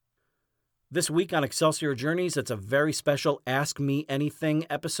This week on Excelsior Journeys, it's a very special Ask Me Anything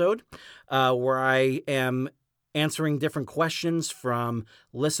episode where I am answering different questions from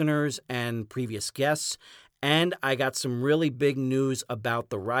listeners and previous guests. And I got some really big news about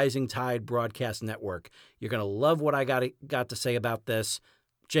the Rising Tide Broadcast Network. You're going to love what I got to say about this.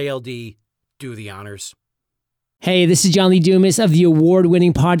 JLD, do the honors. Hey, this is John Lee Dumas of the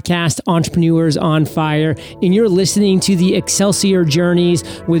award-winning podcast Entrepreneurs on Fire, and you're listening to the Excelsior Journeys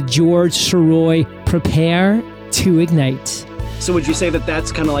with George Sirois. Prepare to ignite. So would you say that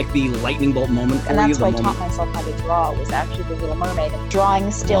that's kind of like the lightning bolt moment for you? And that's why I taught myself how to draw, was actually The Little Mermaid.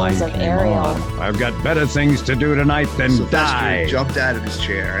 Drawing stills of Ariel. I've got better things to do tonight than die. Jumped out of his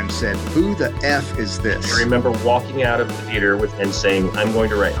chair and said, "Who the F is this?" I remember walking out of the theater and saying, "I'm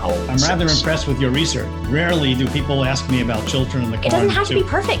going to write Halloween." I'm rather impressed with your research. Rarely do people ask me about Children in the Corn. It doesn't have to be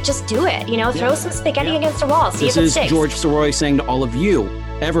perfect. Just do it. Throw some spaghetti against a wall. See if it sticks. This is George Sirois saying to all of you,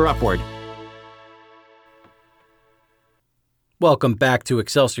 ever upward. Welcome back to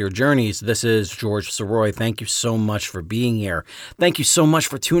Excelsior Journeys. This is George Sirois. Thank you so much for being here. Thank you so much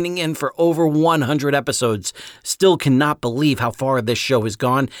for tuning in for over 100 episodes. Still cannot believe how far this show has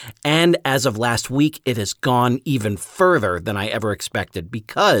gone. And as of last week, it has gone even further than I ever expected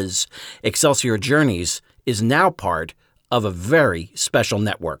because Excelsior Journeys is now part of a very special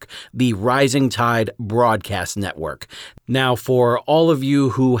network, the Rising Tide Broadcast Network. Now, for all of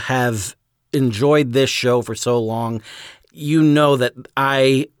you who have enjoyed this show for so long, you know that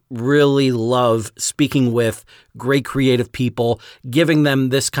I really love speaking with great creative people, giving them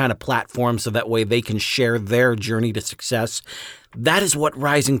this kind of platform so that way they can share their journey to success. That is what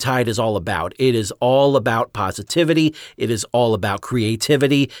Rising Tide is all about. It is all about positivity. It is all about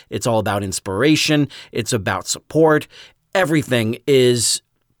creativity. It's all about inspiration. It's about support. Everything is...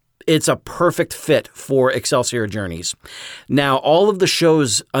 It's a perfect fit for Excelsior Journeys. Now, all of the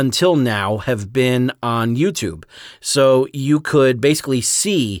shows until now have been on YouTube. So you could basically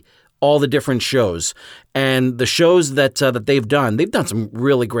see all the different shows. And the shows that they've done some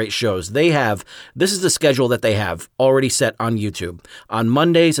really great shows. This is the schedule that they have already set on YouTube. On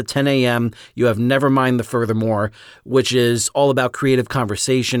Mondays at 10 a.m., you have Nevermind the Furthermore, which is all about creative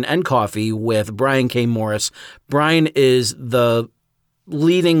conversation and coffee with Brian K. Morris. Brian is the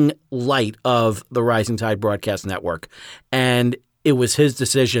leading light of the Rising Tide Broadcast Network. And it was his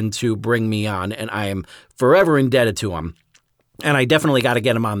decision to bring me on, and I am forever indebted to him. And I definitely got to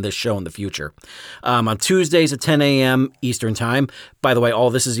get him on this show in the future. On Tuesdays at 10 a.m. Eastern Time. By the way,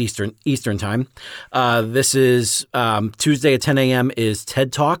 all this is Eastern Time. This is Tuesday at 10 a.m. is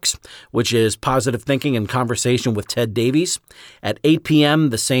TED Talks, which is positive thinking and conversation with Ted Davies. At 8 p.m.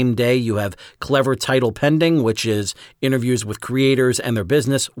 the same day, you have Clever Title Pending, which is interviews with creators and their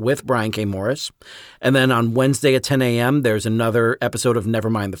business with Brian K. Morris. And then on Wednesday at 10 a.m., there's another episode of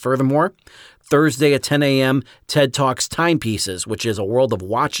Nevermind the Furthermore. Thursday at 10 a.m., TED Talks Timepieces, which is a world of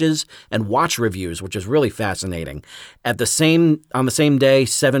watches and watch reviews, which is really fascinating. On the same day,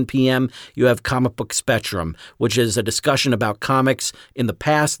 7 p.m., you have Comic Book Spectrum, which is a discussion about comics in the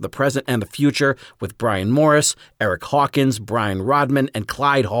past, the present, and the future with Brian Morris, Eric Hawkins, Brian Rodman, and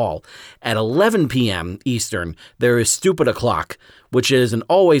Clyde Hall. At 11 p.m. Eastern, there is Stupid O'Clock, which is an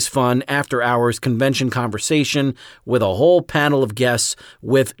always fun after-hours convention conversation with a whole panel of guests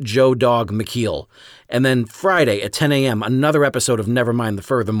with Joe Dog McKeel. And then Friday at 10 a.m., another episode of Nevermind the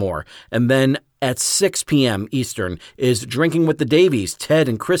Furthermore. And then at 6 p.m. Eastern is Drinking with the Davies, Ted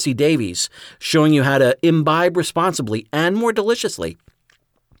and Chrissy Davies, showing you how to imbibe responsibly and more deliciously.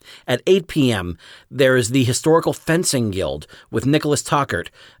 At 8 p.m., there is the Historical Fencing Guild with Nicholas Tockert.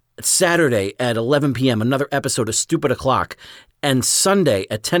 Saturday at 11 p.m., another episode of Stupid O'Clock. And Sunday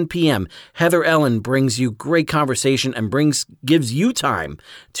at 10 p.m., Heather Ellen brings you great conversation and gives you time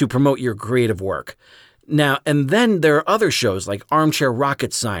to promote your creative work. Now, and then there are other shows like Armchair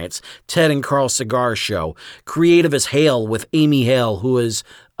Rocket Science, Ted and Carl Cigar Show, Creative as Hale with Amy Hale, who is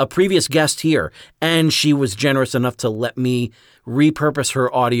a previous guest here, and she was generous enough to let me repurpose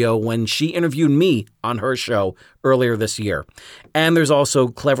her audio when she interviewed me on her show earlier this year. And there's also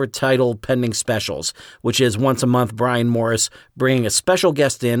Clever Title Pending Specials, which is once a month Brian Morris bringing a special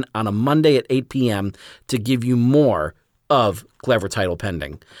guest in on a Monday at 8 p.m. to give you more of Clever Title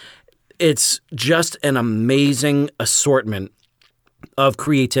Pending. It's just an amazing assortment of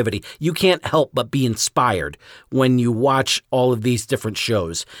creativity. You can't help but be inspired when you watch all of these different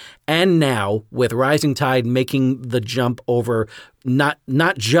shows. And now, with Rising Tide making the jump over not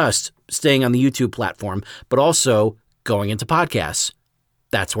just staying on the YouTube platform, but also going into podcasts.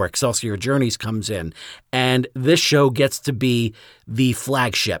 That's where Excelsior Journeys comes in. And this show gets to be the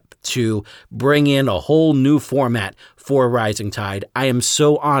flagship to bring in a whole new format for Rising Tide. I am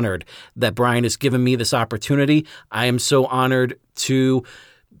so honored that Brian has given me this opportunity. I am so honored to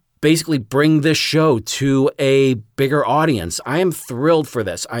basically bring this show to a bigger audience. I am thrilled for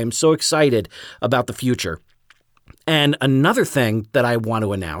this. I am so excited about the future. And another thing that I want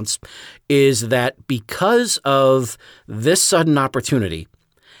to announce is that because of this sudden opportunity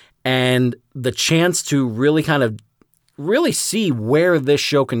and the chance to really see where this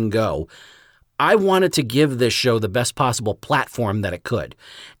show can go, I wanted to give this show the best possible platform that it could.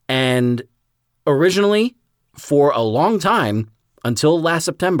 And originally, for a long time, until last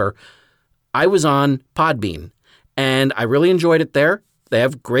September, I was on Podbean, and I really enjoyed it there. They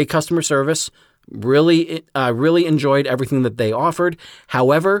have great customer service. Really enjoyed everything that they offered.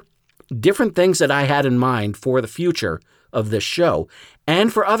 However, different things that I had in mind for the future of this show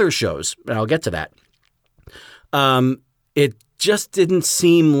and for other shows, and I'll get to that. It just didn't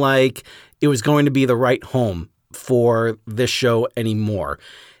seem like it was going to be the right home for this show anymore,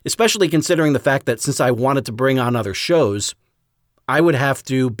 especially considering the fact that since I wanted to bring on other shows, I would have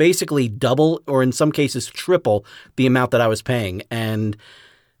to basically double or in some cases triple the amount that I was paying and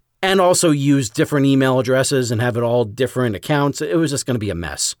also use different email addresses and have it all different accounts. It was just going to be a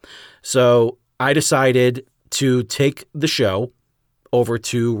mess. So I decided to take the show over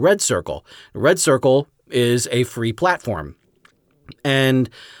to Red Circle. Red Circle is a free platform, and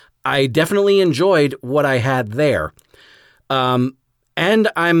I definitely enjoyed what I had there. And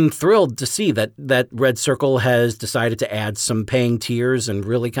I'm thrilled to see that Red Circle has decided to add some paying tiers and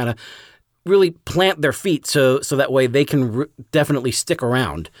really plant their feet so that way they can definitely stick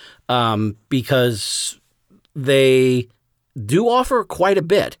around, because they do offer quite a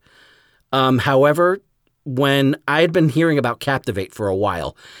bit. However, when I had been hearing about Captivate for a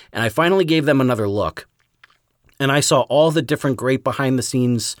while, and I finally gave them another look, and I saw all the different great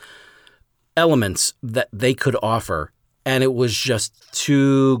behind-the-scenes elements that they could offer, and it was just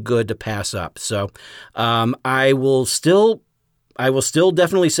too good to pass up. So I will still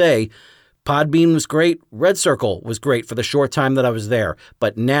definitely say Podbean was great. Red Circle was great for the short time that I was there.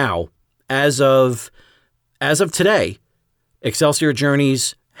 But now, as of today, Excelsior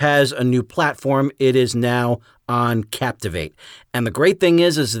Journeys has a new platform. It is now on Captivate. And the great thing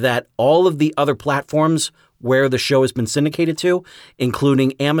is that all of the other platforms where the show has been syndicated to,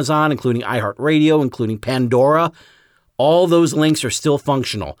 including Amazon, including iHeartRadio, including Pandora, all those links are still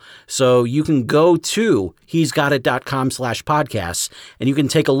functional. So you can go to he'sgotit.com/podcasts and you can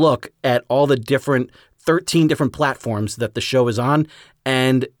take a look at all the 13 different platforms that the show is on,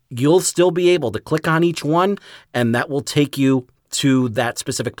 and you'll still be able to click on each one, and that will take you to that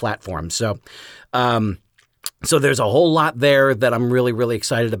specific platform. So there's a whole lot there that I'm really, really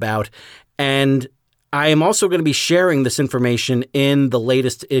excited about. And I am also going to be sharing this information in the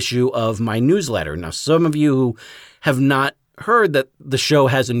latest issue of my newsletter. Now, some of you who have not heard that the show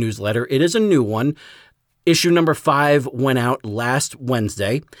has a newsletter, it is a new one. Issue number 5 went out last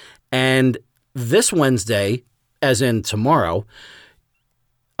Wednesday. And this Wednesday, as in tomorrow,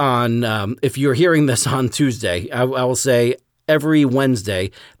 if you're hearing this on Tuesday, I will say every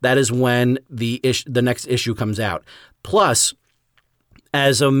Wednesday, that is when the next issue comes out. Plus,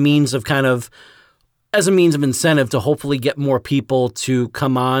 as a means of incentive to hopefully get more people to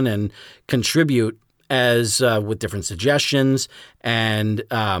come on and contribute with different suggestions and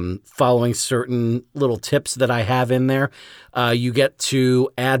following certain little tips that I have in there, you get to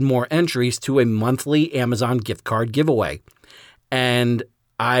add more entries to a monthly Amazon gift card giveaway. And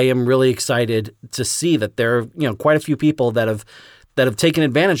I am really excited to see that there are quite a few people that have taken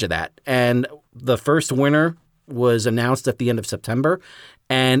advantage of that. And the first winner was announced at the end of September,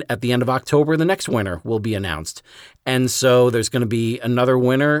 and at the end of October, the next winner will be announced. And so there's going to be another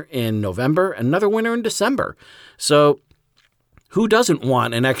winner in November, another winner in December. So who doesn't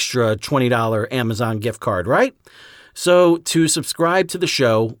want an extra $20 Amazon gift card, right? So to subscribe to the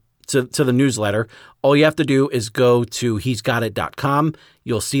show, to the newsletter, all you have to do is go to he'sgotit.com.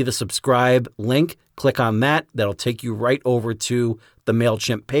 You'll see the subscribe link. Click on that. That'll take you right over to the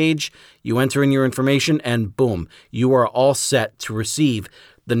MailChimp page. You enter in your information and boom, you are all set to receive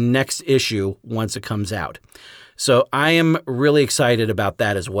the next issue once it comes out. So I am really excited about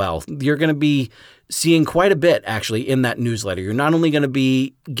that as well. You're going to be seeing quite a bit actually in that newsletter. You're not only going to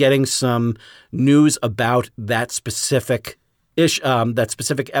be getting some news about that specific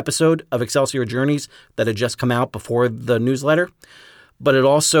episode of Excelsior Journeys that had just come out before the newsletter, but it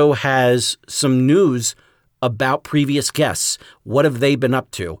also has some news about previous guests. What have they been up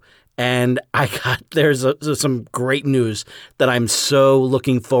to? And there's some great news that I'm so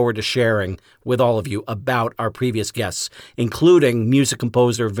looking forward to sharing with all of you about our previous guests, including music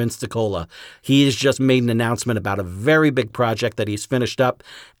composer Vince DiCola. He has just made an announcement about a very big project that he's finished up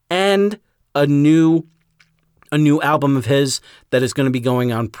and a new album of his that is going to be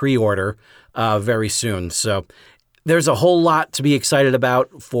going on pre-order very soon. So there's a whole lot to be excited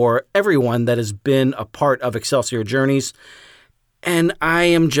about for everyone that has been a part of Excelsior Journeys. And I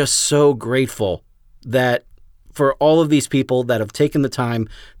am just so grateful that for all of these people that have taken the time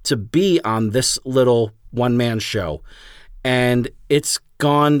to be on this little one-man show. And it's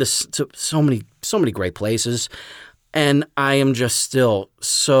gone to so many great places. And I am just still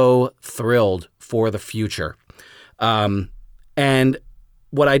so thrilled for the future. And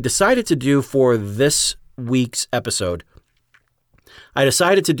what I decided to do for this week's episode, I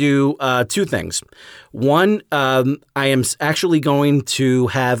decided to do two things. One, I am actually going to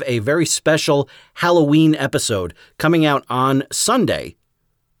have a very special Halloween episode coming out on Sunday,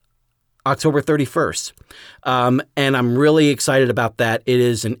 October 31st. And I'm really excited about that. It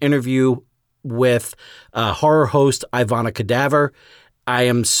is an interview with horror host Ivana Cadaver. I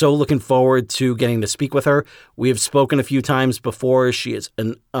am so looking forward to getting to speak with her. We have spoken a few times before. She is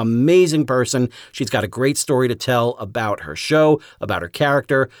an amazing person. She's got a great story to tell about her show, about her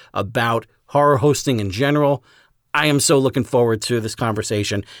character, about horror hosting in general. I am so looking forward to this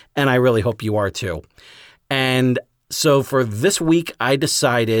conversation, and I really hope you are too. And so for this week, I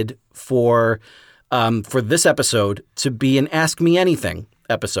decided for this episode to be an Ask Me Anything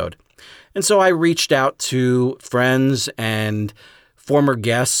episode. And so I reached out to friends and former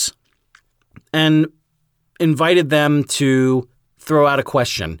guests and invited them to throw out a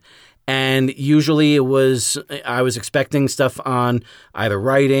question. And usually I was expecting stuff on either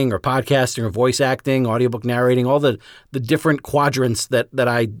writing or podcasting or voice acting, audiobook narrating, all the different quadrants that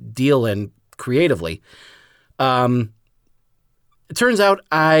I deal in creatively. It turns out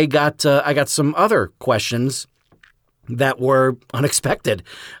I got some other questions that were unexpected,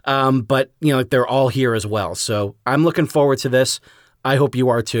 but they're all here as well. So I'm looking forward to this. I hope you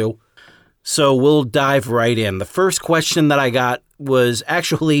are too. So we'll dive right in. The first question that I got was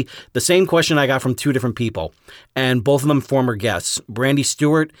actually the same question I got from two different people, and both of them former guests, Brandy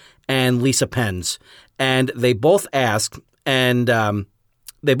Stewart and Lisa Penz. And they both asked,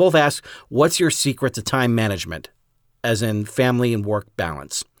 what's your secret to time management, as in family and work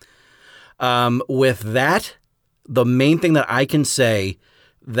balance? With that, the main thing that I can say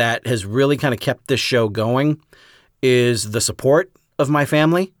that has really kind of kept this show going is the support of my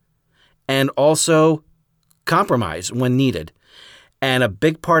family and also compromise when needed. And a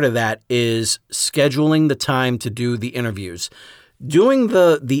big part of that is scheduling the time to do the interviews, doing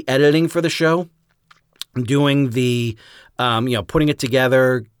the editing for the show, doing the, putting it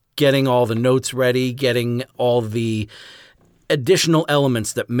together, getting all the notes ready, getting all the additional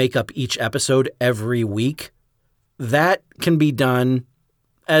elements that make up each episode every week. That can be done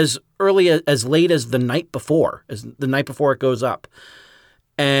as late as the night before it goes up.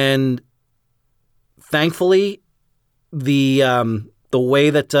 And thankfully, the way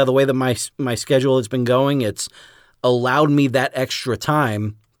that my schedule has been going, it's allowed me that extra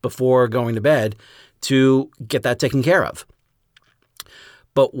time before going to bed to get that taken care of.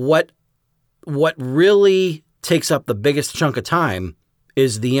 But what really takes up the biggest chunk of time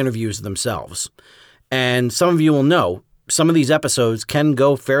is the interviews themselves. And some of you will know, some of these episodes can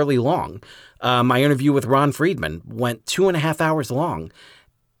go fairly long. My interview with Ron Friedman went 2.5 hours long,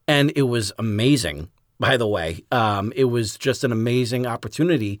 and it was amazing, by the way. It was just an amazing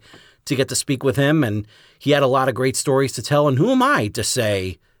opportunity to get to speak with him, and he had a lot of great stories to tell, and who am I to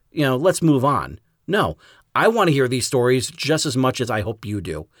say, let's move on? No, I want to hear these stories just as much as I hope you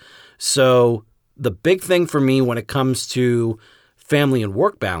do. So the big thing for me when it comes to family and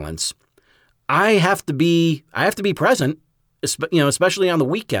work balance, I have to be present, especially on the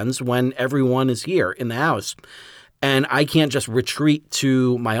weekends when everyone is here in the house. And I can't just retreat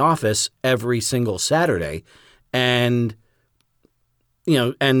to my office every single Saturday and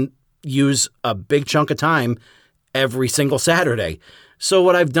use a big chunk of time every single Saturday. So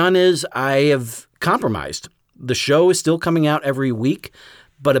what I've done is I have compromised. The show is still coming out every week,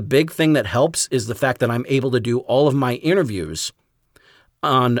 but a big thing that helps is the fact that I'm able to do all of my interviews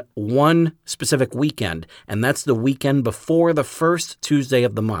on one specific weekend, and that's the weekend before the first Tuesday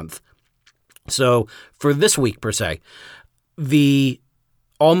of the month. So for this week, per se,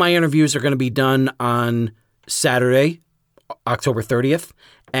 all my interviews are going to be done on Saturday, October 30th,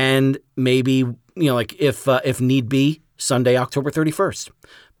 and maybe, if need be, Sunday, October 31st.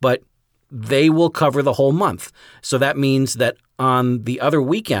 But they will cover the whole month. So that means that on the other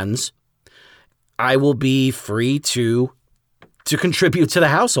weekends, I will be free to contribute to the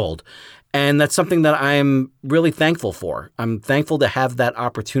household. And that's something that I'm really thankful for. I'm thankful to have that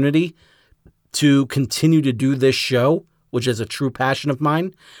opportunity to continue to do this show, which is a true passion of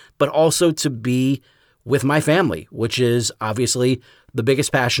mine, but also to be with my family, which is obviously the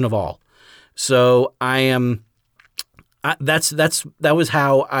biggest passion of all. So that was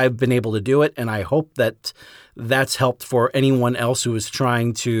how I've been able to do it, and I hope that that's helped for anyone else who is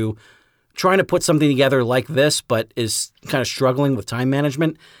trying to put something together like this, but is kind of struggling with time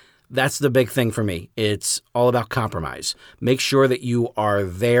management. That's the big thing for me. It's all about compromise. Make sure that you are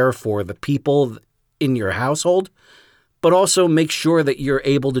there for the people in your household, but also make sure that you're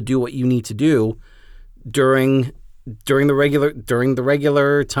able to do what you need to do during the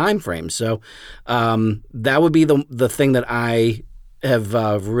regular time frame. So that would be the thing that I have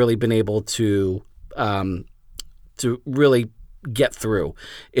really been able to really get through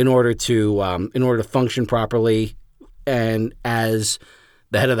in order to function properly and as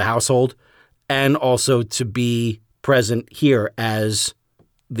the head of the household, and also to be present here as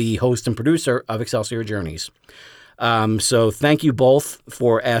the host and producer of Excelsior Journeys. So thank you both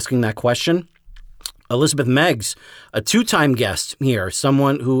for asking that question. Elizabeth Meggs, a 2-time guest here,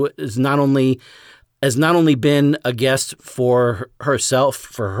 someone who has not only been a guest for herself,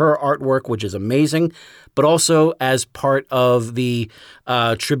 for her artwork, which is amazing, but also as part of the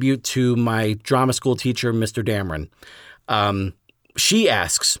tribute to my drama school teacher, Mr. Dameron. She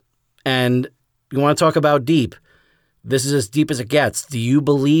asks, and you want to talk about deep, this is as deep as it gets. Do you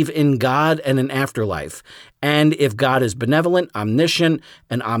believe in God and an afterlife? And if God is benevolent, omniscient,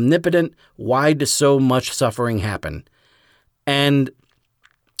 and omnipotent, why does so much suffering happen? And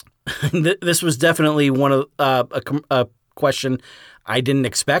this was definitely one of a question I didn't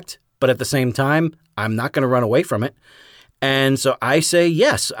expect, but at the same time, I'm not going to run away from it. And so I say,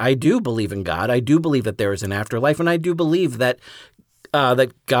 yes, I do believe in God. I do believe that there is an afterlife, and I do believe that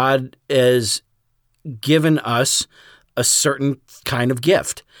God has given us a certain kind of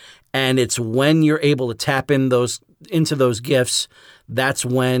gift. And it's when you're able to tap into those gifts, that's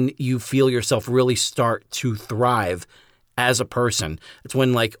when you feel yourself really start to thrive as a person. It's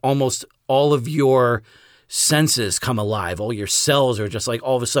when like almost all of your senses come alive. All your cells are just like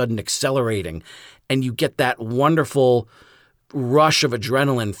all of a sudden accelerating, and you get that wonderful rush of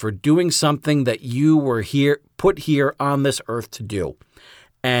adrenaline for doing something that you were put here on this earth to do.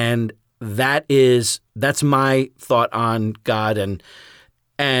 And that's my thought on God, and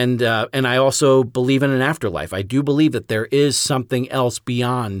I also believe in an afterlife. I do believe that there is something else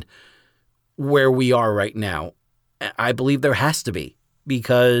beyond where we are right now. I believe there has to be,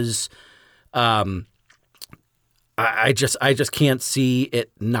 because I just can't see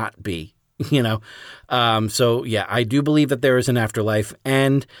it not be, So yeah, I do believe that there is an afterlife.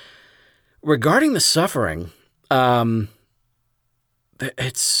 And regarding the suffering,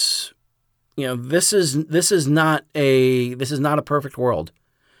 it's, this is not a perfect world,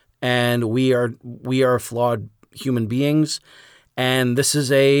 and we are flawed human beings, and this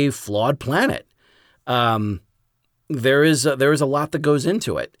is a flawed planet. There is a lot that goes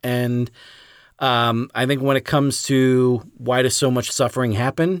into it, and I think when it comes to why does so much suffering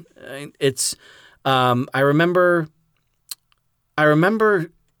happen, it's I remember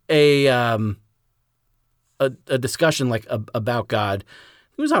a discussion like about God.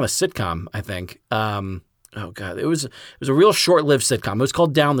 It was on a sitcom, I think. It was a real short-lived sitcom. It was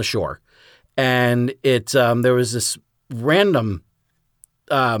called Down the Shore, and there was this random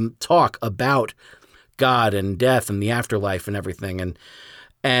talk about God and death and the afterlife and everything,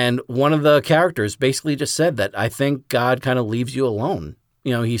 and one of the characters basically just said that I think God kind of leaves you alone.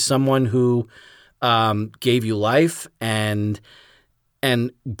 He's someone who gave you life and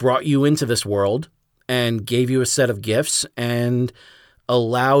brought you into this world and gave you a set of gifts and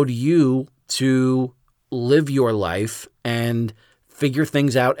allowed you to live your life and figure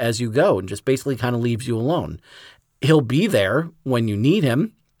things out as you go, and just basically kind of leaves you alone. He'll be there when you need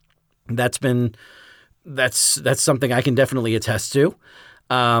him. That's something I can definitely attest to.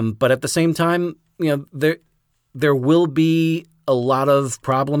 But at the same time, there will be a lot of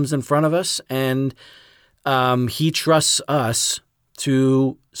problems in front of us, and he trusts us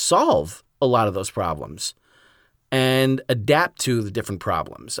to solve a lot of those problems and adapt to the different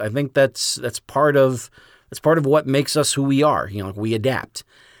problems. I think that's part of what makes us who we are. We adapt,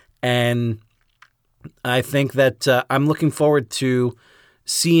 and I think that I'm looking forward to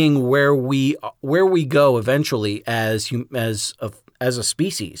seeing where we go eventually as a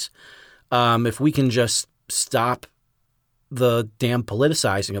species. If we can just stop the damn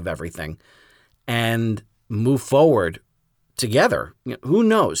politicizing of everything and move forward together. Who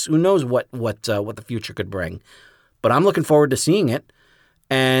knows? Who knows what the future could bring? But I'm looking forward to seeing it.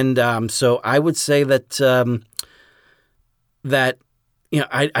 And so I would say that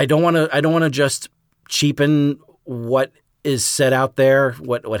I don't want to just cheapen what is said out there,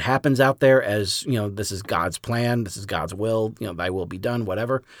 what happens out there as, this is God's plan, this is God's will, thy will be done,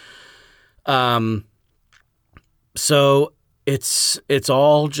 whatever. So it's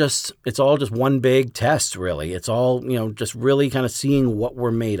all just one big test, really. It's all, just really kind of seeing what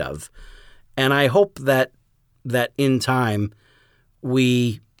we're made of. And I hope that in time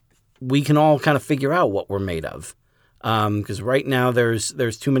we can all kind of figure out what we're made of. Because right now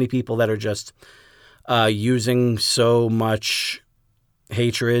there's too many people that are just using so much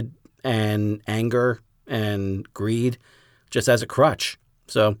hatred and anger and greed just as a crutch.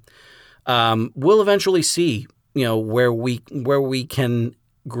 So we'll eventually see, where we can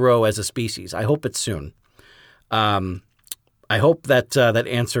grow as a species. I hope it's soon. I hope that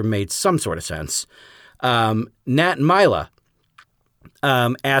answer made some sort of sense. Nat and Mila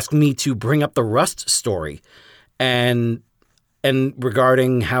asked me to bring up the Rust story and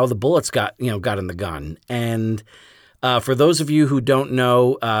regarding how the bullets got in the gun. And for those of you who don't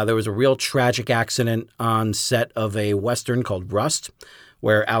know, there was a real tragic accident on set of a Western called Rust,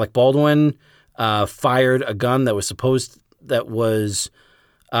 where Alec Baldwin fired a gun that was supposed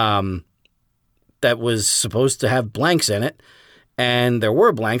to have blanks in it. And there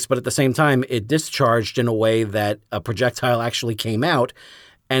were blanks, but at the same time, it discharged in a way that a projectile actually came out,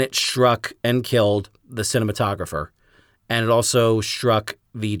 and it struck and killed the cinematographer. And it also struck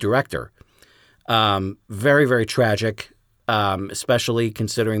the director. Very, very tragic, especially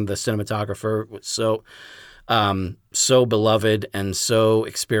considering the cinematographer was so beloved and so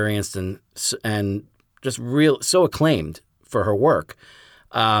experienced and just so acclaimed for her work.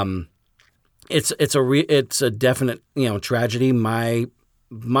 It's a definite tragedy. My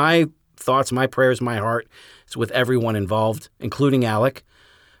thoughts, my prayers, my heart is with everyone involved, including Alec.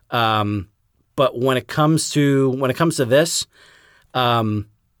 But when it comes to this,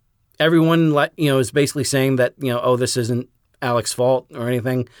 everyone is basically saying that this isn't Alec's fault or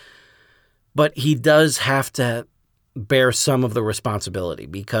anything, but he does have to bear some of the responsibility,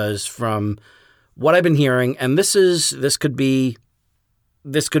 because from what I've been hearing, and this could be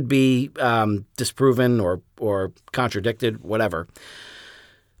disproven or contradicted, whatever,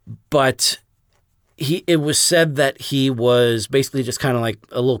 but it was said that he was basically just kind of like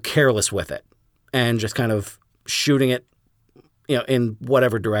a little careless with it and just kind of shooting it, in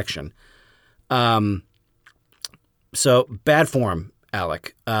whatever direction. So bad form,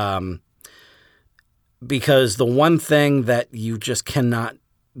 Alec. Because the one thing that you just cannot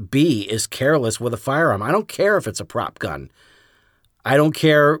be is careless with a firearm. I don't care if it's a prop gun. I don't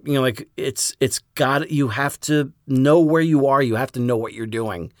care, you have to know where you are. You have to know what you're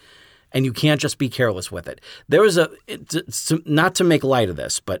doing, and you can't just be careless with it. There was not to make light of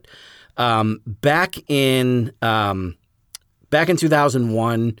this, but back in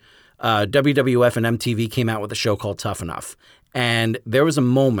 2001, WWF and MTV came out with a show called Tough Enough, and there was a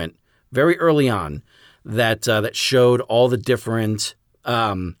moment very early on that showed all the different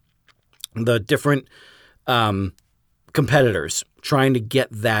competitors trying to get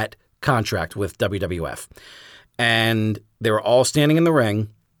that contract with WWF. And they were all standing in the ring,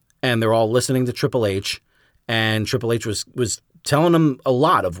 and they're all listening to Triple H, and Triple H was telling them a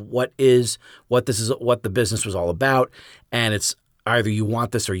lot of what the business was all about, and it's either you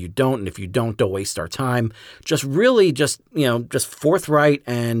want this or you don't, and if you don't waste our time. Just really just forthright,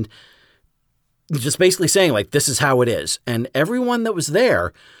 and just basically saying, like, this is how it is. And everyone that was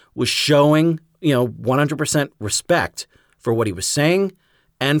there was showing 100% respect for what he was saying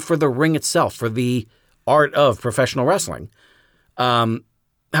and for the ring itself, for the art of professional wrestling.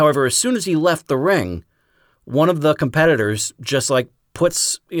 However, as soon as he left the ring, one of the competitors just like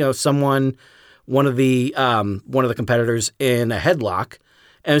puts one of the competitors in a headlock,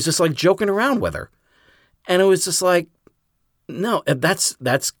 and was just like joking around with her. And it was just like, no, that's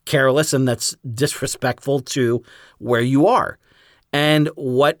careless, and that's disrespectful to where you are. And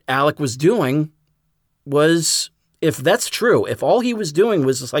what Alec was doing was, if that's true, if all he was doing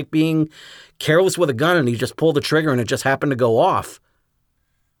was just like being careless with a gun and he just pulled the trigger and it just happened to go off,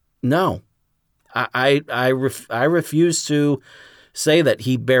 no, I refuse to say that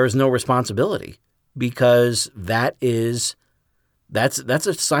he bears no responsibility, because that's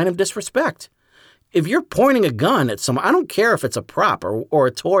a sign of disrespect. If you're pointing a gun at someone, I don't care if it's a prop or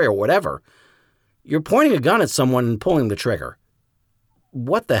a toy or whatever, you're pointing a gun at someone and pulling the trigger.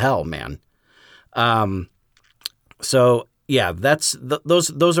 What the hell, man? So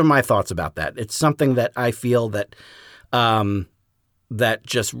those are my thoughts about that. It's something that I feel that that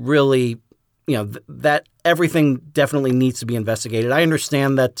just really, that everything definitely needs to be investigated. I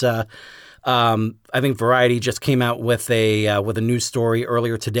understand that I think Variety just came out with a news story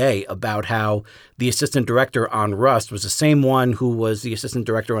earlier today about how the assistant director on Rust was the same one who was the assistant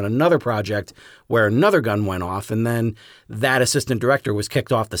director on another project where another gun went off, and then that assistant director was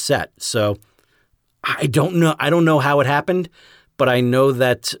kicked off the set. So I don't know how it happened, but I know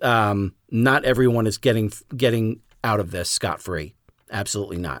that not everyone is getting out of this scot-free.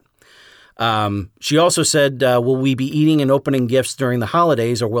 Absolutely not. She also said, will we be eating and opening gifts during the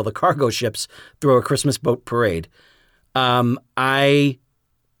holidays, or will the cargo ships throw a Christmas boat parade? I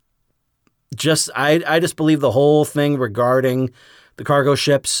just believe the whole thing regarding the cargo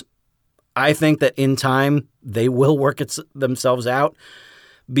ships. I think that in time they will work themselves out,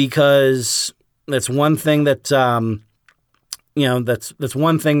 because that's one thing that, that's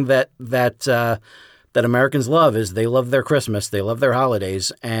one thing that Americans love, is they love their Christmas. They love their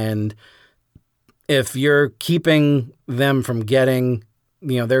holidays. And if you're keeping them from getting,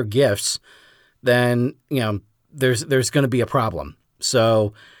 their gifts, then, there's going to be a problem.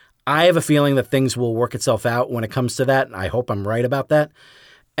 So I have a feeling that things will work itself out when it comes to that. And I hope I'm right about that.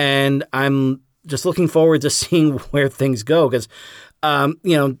 And I'm just looking forward to seeing where things go, because,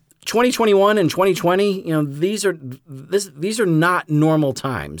 2021 and 2020, these are not normal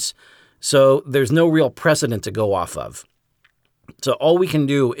times. So there's no real precedent to go off of. So all we can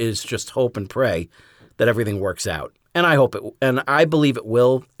do is just hope and pray that everything works out. And I hope it, and I believe it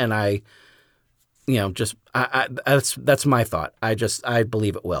will. And that's my thought. I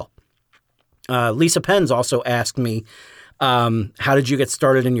believe it will. Lisa Pens also asked me, how did you get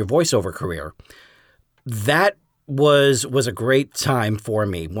started in your voiceover career? That was a great time for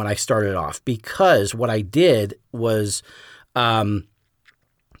me when I started off, because what I did was,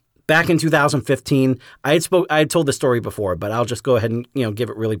 back in 2015, I had told this story before, but I'll just go ahead and give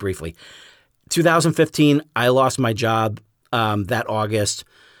it really briefly. 2015, I lost my job that August.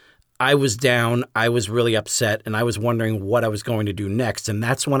 I was down. I was really upset, and I was wondering what I was going to do next. And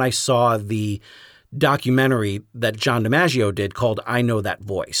that's when I saw the documentary that John DiMaggio did called I Know That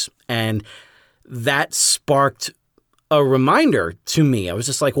Voice. And that sparked a reminder to me. I was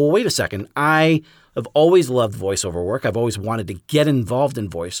just like, well, wait a second. I have always loved voiceover work. I've always wanted to get involved in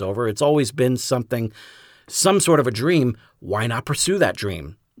voiceover. It's always been some sort of a dream. Why not pursue that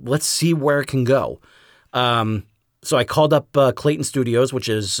dream? Let's see where it can go. So I called up Clayton Studios, which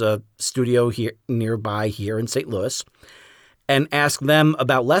is a studio here nearby here in St. Louis, and asked them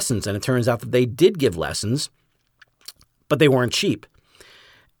about lessons. And it turns out that they did give lessons, but they weren't cheap.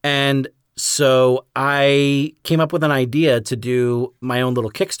 And so I came up with an idea to do my own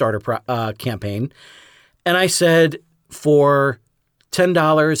little Kickstarter campaign. And I said, for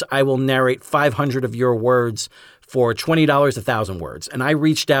 $10, I will narrate 500 of your words. For $20, 1,000 words. And I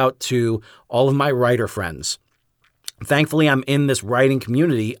reached out to all of my writer friends. Thankfully, I'm in this writing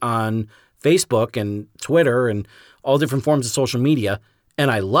community on Facebook and Twitter and all different forms of social media,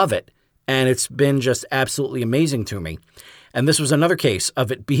 and I love it. And it's been just absolutely amazing to me. And this was another case of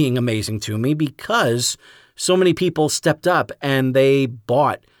it being amazing to me, because so many people stepped up and they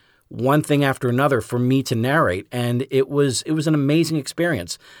bought one thing after another for me to narrate. And it was an amazing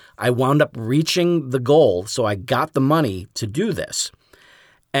experience. I wound up reaching the goal, so I got the money to do this.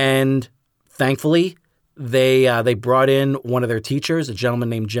 And thankfully, they brought in one of their teachers, a gentleman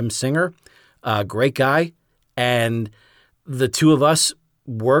named Jim Singer, a great guy. And the two of us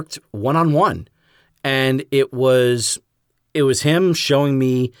worked one-on-one. And it was him showing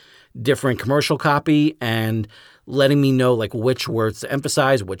me different commercial copy and letting me know like which words to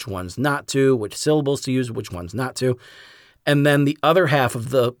emphasize, which ones not to, which syllables to use, which ones not to. And then the other half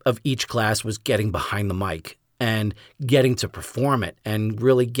of each class was getting behind the mic and getting to perform it and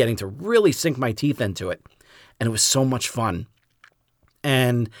really getting to really sink my teeth into it. And it was so much fun.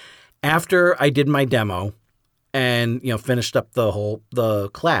 And after I did my demo and, finished up the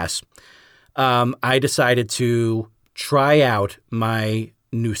class, I decided to try out my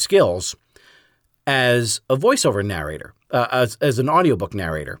new skills as a voiceover narrator, as an audiobook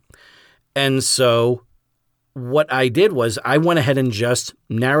narrator. And so what I did was I went ahead and just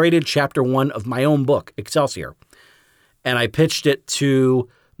narrated chapter 1 of my own book, Excelsior. And I pitched it to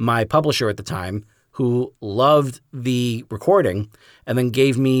my publisher at the time, who loved the recording and then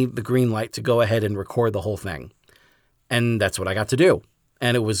gave me the green light to go ahead and record the whole thing. And that's what I got to do.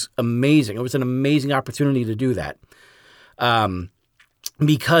 And it was amazing. It was an amazing opportunity to do that.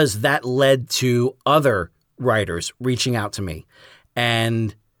 Because that led to other writers reaching out to me.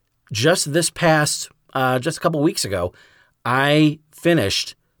 And just this past, just a couple weeks ago, I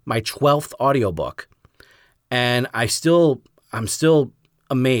finished my 12th audiobook, and I'm still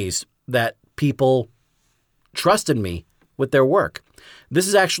amazed that people trusted me with their work. This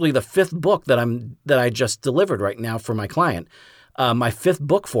is actually the 5th book that I just delivered right now for my client, my 5th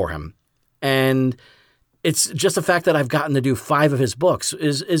book for him. And it's just the fact that I've gotten to do 5 of his books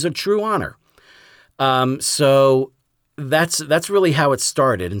is a true honor. So that's really how it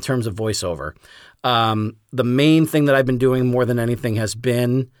started in terms of voiceover. The main thing that I've been doing more than anything has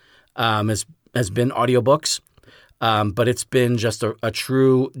been audiobooks. But it's been just a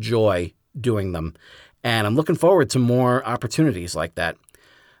true joy doing them. And I'm looking forward to more opportunities like that.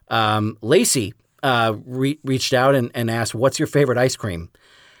 Lacey reached out and asked, what's your favorite ice cream?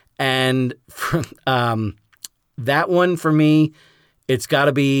 And that one for me, it's got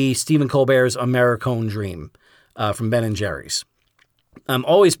to be Stephen Colbert's Americone Dream from Ben & Jerry's. I've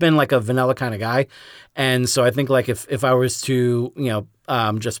always been like a vanilla kind of guy. And so I think like if I was to,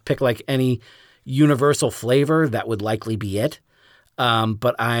 just pick like any universal flavor, that would likely be it.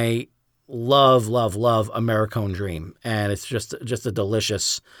 But I love Americone Dream. And it's just a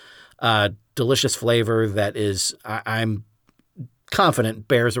delicious flavor that is, I'm confident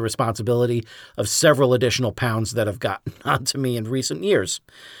bears a responsibility of several additional pounds that have gotten onto me in recent years.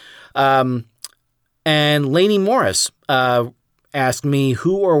 And Lainey Morris asked me,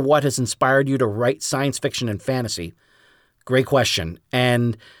 who or what has inspired you to write science fiction and fantasy? Great question.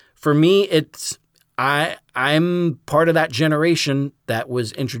 And for me, I'm part of that generation that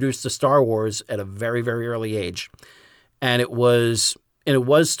was introduced to Star Wars at a very, very early age. And it was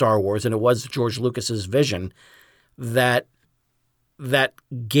Star Wars, and it was George Lucas's vision that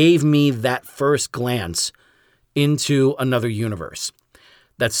gave me that first glance into another universe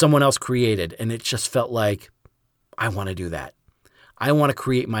that someone else created. And it just felt like, I want to do that. I want to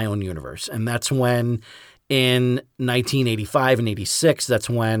create my own universe. And that's when in 1985 and 86, that's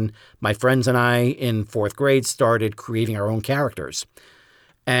when my friends and I in 4th grade started creating our own characters.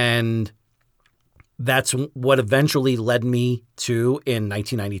 And that's what eventually led me to, in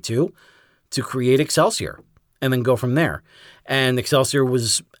 1992, to create Excelsior and then go from there. And Excelsior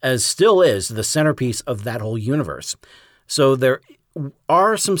still is the centerpiece of that whole universe. So there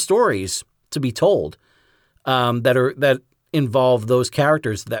are some stories to be told that involve those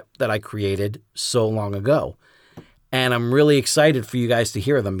characters that I created so long ago. And I'm really excited for you guys to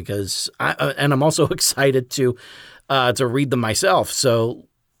hear them because I'm also excited to read them myself. So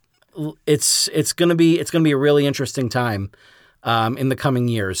it's going to be a really interesting time in the coming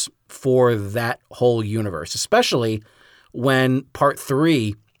years for that whole universe, especially when Part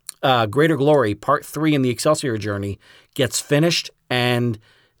 3, Greater Glory, Part 3 in the Excelsior journey gets finished and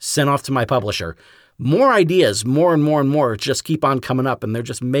sent off to my publisher. More ideas, more and more just keep on coming up, and they're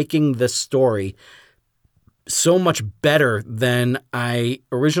just making this story so much better than I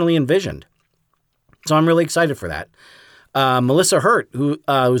originally envisioned. So I'm really excited for that. Melissa Hurt,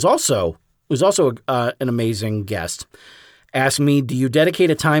 who's also an amazing guest, asked me, do you dedicate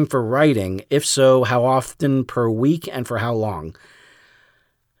a time for writing? If so, how often per week and for how long?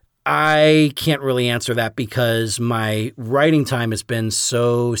 I can't really answer that because my writing time has been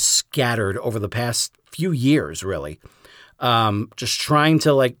so scattered over the past few years, really. Just trying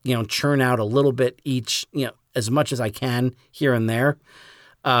to churn out a little bit each, as much as I can here and there.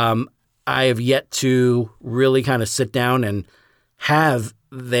 I have yet to really kind of sit down and have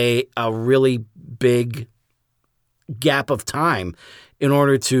a really big gap of time in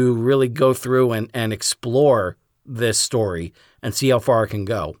order to really go through and explore this story and see how far it can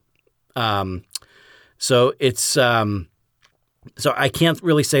go. So it's, so I can't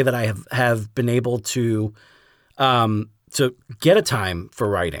really say that I have been able to get a time for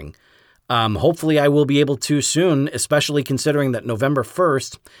writing. Hopefully I will be able to soon, especially considering that November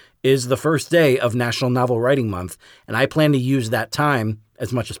 1st is the first day of National Novel Writing Month. And I plan to use that time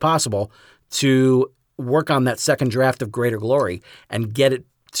as much as possible to work on that second draft of Greater Glory and get it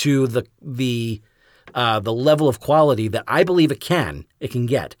to the level of quality that I believe it can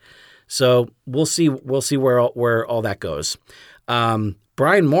get. So we'll see where all that goes.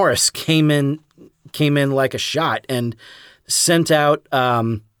 Brian Morris came in like a shot and sent out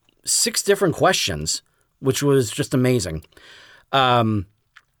 6 different questions, which was just amazing.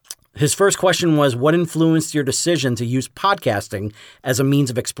 His first question was, what influenced your decision to use podcasting as a means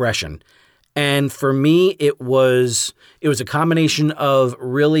of expression? And for me, it was a combination of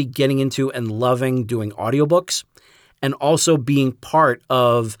really getting into and loving doing audiobooks and also being part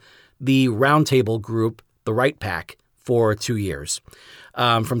of the roundtable group, the Write Pack, for 2 years.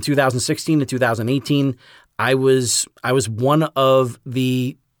 From 2016 to 2018, I was one of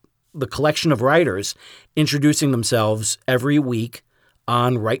the the collection of writers introducing themselves every week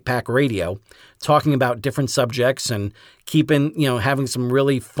on Write Pack Radio, talking about different subjects and having some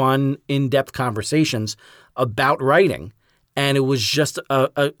really fun, in-depth conversations about writing. And it was just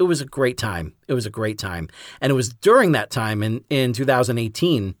it was a great time. It was a great time. And it was during that time in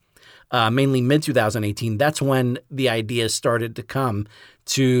 2018, mainly mid-2018, that's when the idea started to come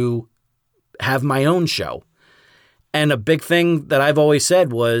to have my own show. And a big thing that I've always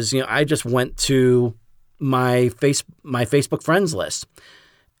said was, I just went to my Facebook friends list,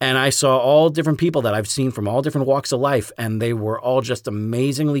 and I saw all different people that I've seen from all different walks of life, and they were all just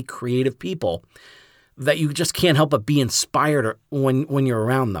amazingly creative people that you just can't help but be inspired when you're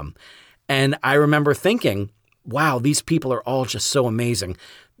around them. And I remember thinking, wow, these people are all just so amazing.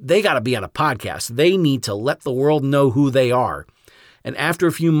 They got to be on a podcast. They need to let the world know who they are. And after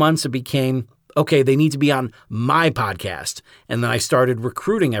a few months, it became, okay, they need to be on my podcast. And then I started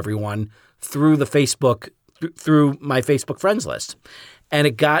recruiting everyone through my Facebook friends list. And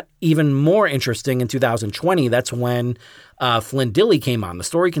it got even more interesting in 2020. That's when Flynn Dilley came on, the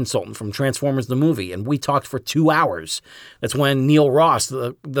story consultant from Transformers the movie, and we talked for 2 hours. That's when Neil Ross,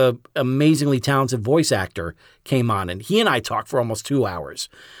 the amazingly talented voice actor, came on, and he and I talked for almost 2 hours.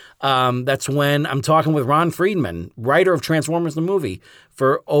 That's when I'm talking with Ron Friedman, writer of Transformers the movie,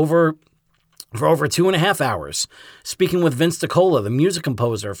 for over 2.5 hours, speaking with Vince DiCola, the music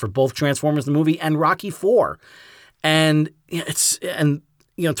composer for both Transformers the movie and Rocky IV. And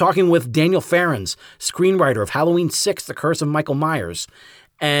talking with Daniel Farrens, screenwriter of Halloween 6, The Curse of Michael Myers,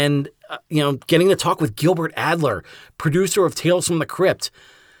 and getting to talk with Gilbert Adler, producer of Tales from the Crypt.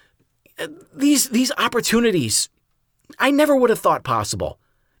 These opportunities, I never would have thought possible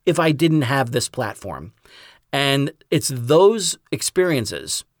if I didn't have this platform. And it's those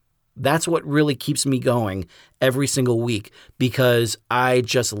experiences, that's what really keeps me going every single week, because I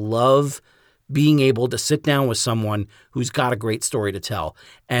just love being able to sit down with someone who's got a great story to tell.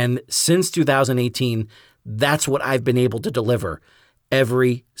 And since 2018, that's what I've been able to deliver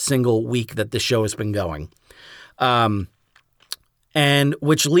every single week that this show has been going. And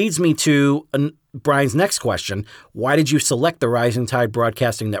which leads me to Brian's next question. Why did you select the Rising Tide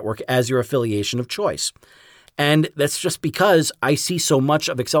Broadcasting Network as your affiliation of choice? And that's just because I see so much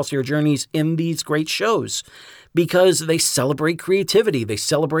of Excelsior Journeys in these great shows, because they celebrate creativity, they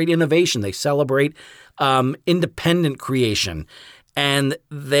celebrate innovation, they celebrate independent creation, and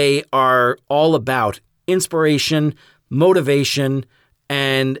they are all about inspiration, motivation,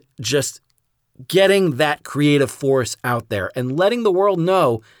 and just getting that creative force out there and letting the world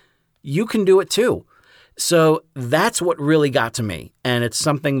know you can do it too. So that's what really got to me, and it's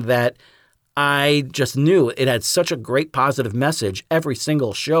something that I just knew it had such a great positive message. Every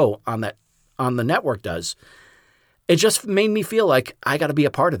single show on the network does. It just made me feel like I got to be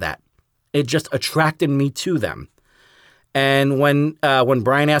a part of that. It just attracted me to them. And when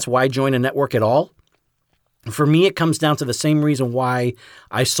Brian asked why join a network at all, for me it comes down to the same reason why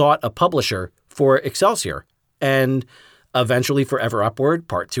I sought a publisher for Excelsior, and eventually Forever Upward,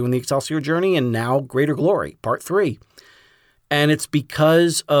 Part 2 in the Excelsior Journey, and now Greater Glory, Part 3. And it's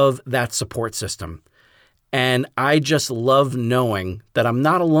because of that support system. And I just love knowing that I'm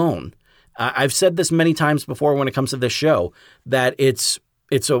not alone. I've said this many times before when it comes to this show, that it's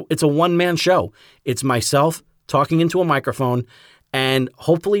a one-man show. It's myself talking into a microphone and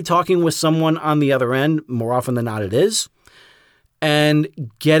hopefully talking with someone on the other end. More often than not, it is. And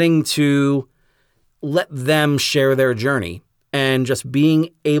getting to let them share their journey, and just being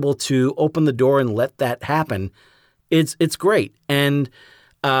able to open the door and let that happen. It's great. And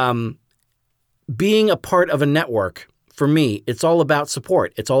being a part of a network, for me, it's all about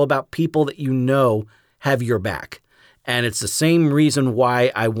support. It's all about people that have your back. And it's the same reason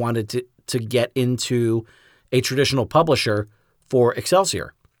why I wanted to get into a traditional publisher for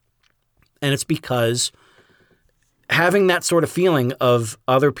Excelsior. And it's because having that sort of feeling of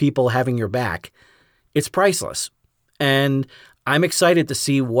other people having your back, it's priceless. And I'm excited to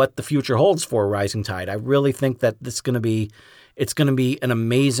see what the future holds for Rising Tide. I really think that it's going to be an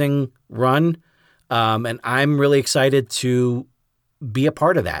amazing run, and I'm really excited to be a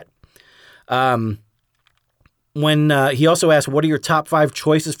part of that. When he also asked, what are your top 5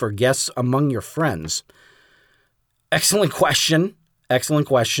 choices for guests among your friends? Excellent question. Excellent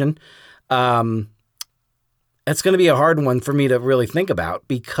question. That's going to be a hard one for me to really think about,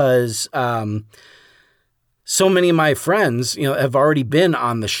 because so many of my friends, have already been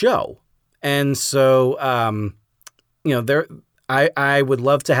on the show. And so, I would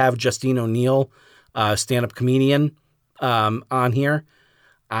love to have Justine O'Neill, stand-up comedian, on here.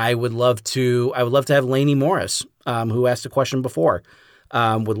 I would love to have Lainey Morris, who asked a question before,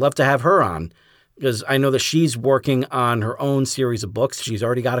 Would love to have her on because I know that she's working on her own series of books. She's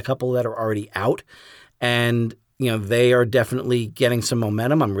already got a couple that are already out, and they are definitely getting some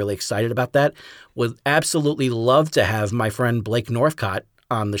momentum. I'm really excited about that. Would absolutely love to have my friend Blake Northcott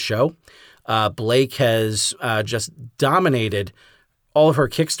on the show. Blake has just dominated all of her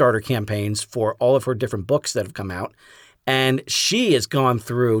Kickstarter campaigns for all of her different books that have come out. And she has gone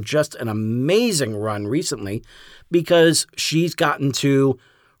through just an amazing run recently because she's gotten to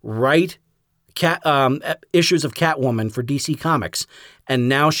write issues of Catwoman for DC Comics. And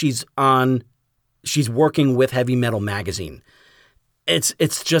now she's working with Heavy Metal Magazine.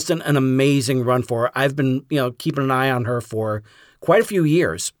 It's just an amazing run for her. I've been, keeping an eye on her for quite a few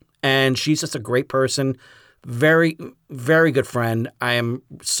years. And she's just a great person. Very, very good friend. I am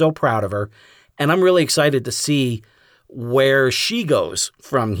so proud of her. And I'm really excited to see where she goes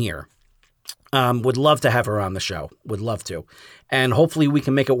from here. Would love to have her on the show. Would love to. And hopefully we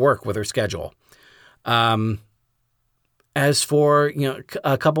can make it work with her schedule. As for,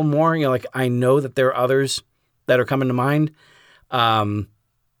 a couple more, I know that there are others that are coming to mind.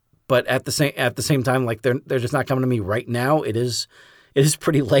 But at the same time, they're just not coming to me right now. It is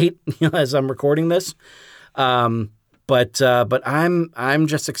pretty late, as I'm recording this. But I'm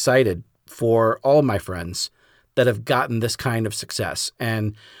just excited for all of my friends that have gotten this kind of success.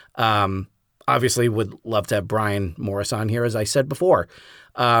 And, obviously would love to have Brian Morris on here, as I said before.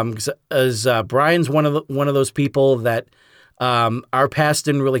 As Brian's one of those people that, our paths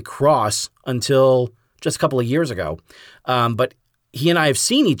didn't really cross until just a couple of years ago. But he and I have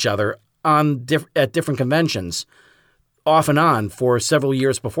seen each other at different conventions off and on for several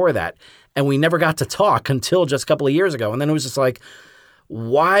years before that. And we never got to talk until just a couple of years ago. And then it was just like,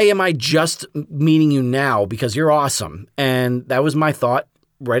 why am I just meeting you now? Because you're awesome. And that was my thought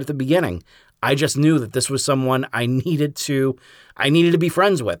right at the beginning. I just knew that this was someone I needed to be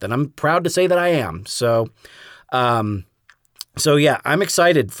friends with. And I'm proud to say that I am. So yeah, I'm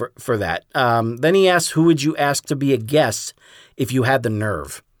excited for that. Then he asked, who would you ask to be a guest if you had the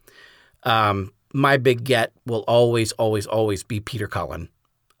nerve? My big get will always, always, always be Peter Cullen,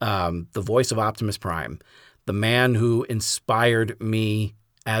 the voice of Optimus Prime, the man who inspired me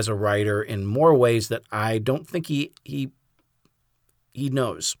as a writer in more ways that I don't think he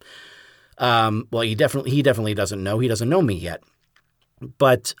knows. Well, he definitely doesn't know. He doesn't know me yet.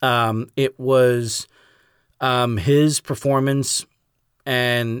 But it was his performance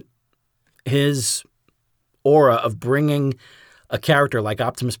and his aura of bringing a character like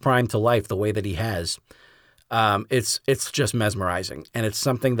Optimus Prime to life the way that he has. It's just mesmerizing, and it's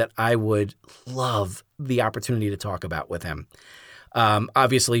something that I would love the opportunity to talk about with him.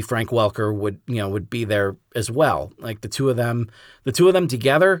 Obviously, Frank Welker would be there as well. Like the two of them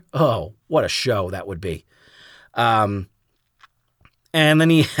together. Oh, what a show that would be. And then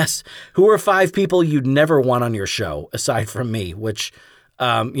he asks, who are 5 people you'd never want on your show aside from me? Which,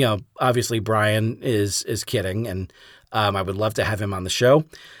 obviously Brian is kidding, and I would love to have him on the show.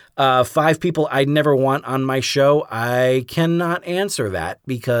 5 people I'd never want on my show. I cannot answer that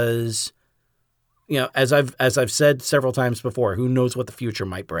because, as I've said several times before, who knows what the future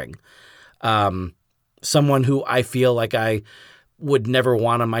might bring. Someone who I feel like I would never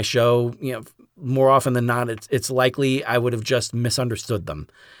want on my show, more often than not, it's likely I would have just misunderstood them.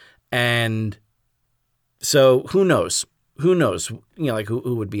 And so who knows? Who knows,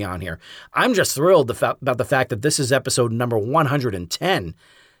 who would be on here. I'm just thrilled about the fact that this is episode number 110.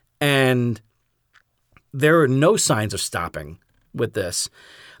 And there are no signs of stopping with this.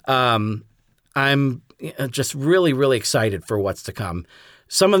 I'm just really, really excited for what's to come.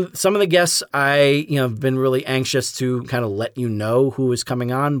 Some of the guests I have been really anxious to kind of let you know who is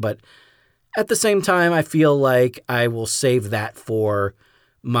coming on, but at the same time, I feel like I will save that for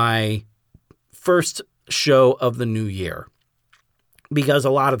my first show of the new year, because a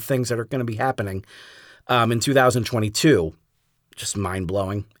lot of things that are going to be happening in 2022, just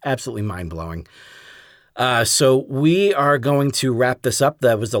mind-blowing, absolutely mind-blowing. So we are going to wrap this up.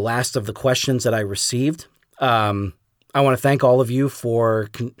 That was the last of the questions that I received. I want to thank all of you for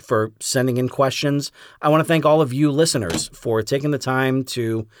sending in questions. I want to thank all of you listeners for taking the time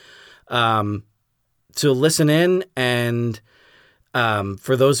to listen in, and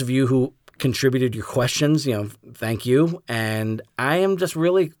for those of you who contributed your questions, thank you. And I am just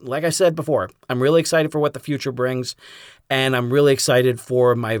really, like I said before, I'm really excited for what the future brings, and I'm really excited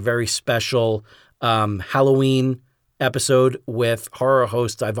for my very special Halloween episode with horror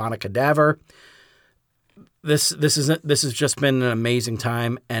host Ivana Cadaver. This has just been an amazing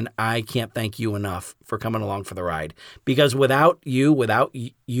time, and I can't thank you enough for coming along for the ride. Because without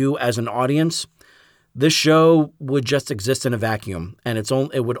you as an audience, this show would just exist in a vacuum, and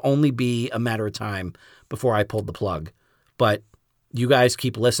it would only be a matter of time before I pulled the plug. But you guys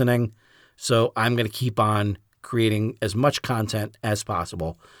keep listening, so I'm going to keep on creating as much content as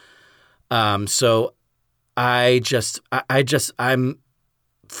possible. So I'm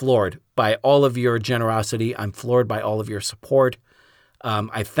floored by all of your generosity. I'm floored by all of your support.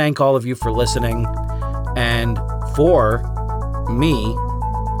 I thank all of you for listening, and for me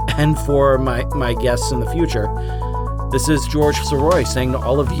and for my guests in the future, this is George Sirois saying to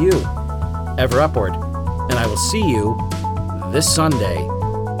all of you, ever upward, and I will see you this Sunday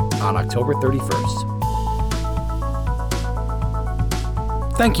on October 31st.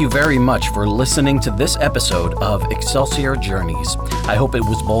 Thank you very much for listening to this episode of Excelsior Journeys. I hope it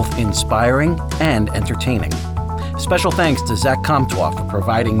was both inspiring and entertaining. Special thanks to Zach Comtois for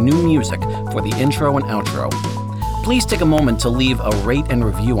providing new music for the intro and outro. Please take a moment to leave a rate and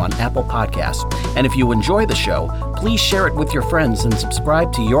review on Apple Podcasts. And if you enjoy the show, please share it with your friends and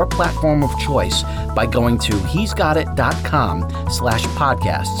subscribe to your platform of choice by going to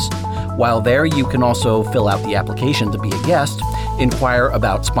he'sgotit.com/podcasts. While there, you can also fill out the application to be a guest, inquire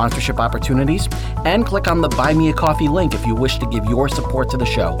about sponsorship opportunities, and click on the Buy Me a Coffee link if you wish to give your support to the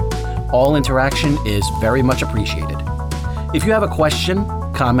show. All interaction is very much appreciated. If you have a question,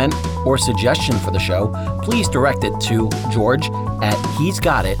 comment, or suggestion for the show, please direct it to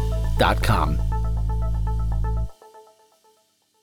george@he'sgotit.com.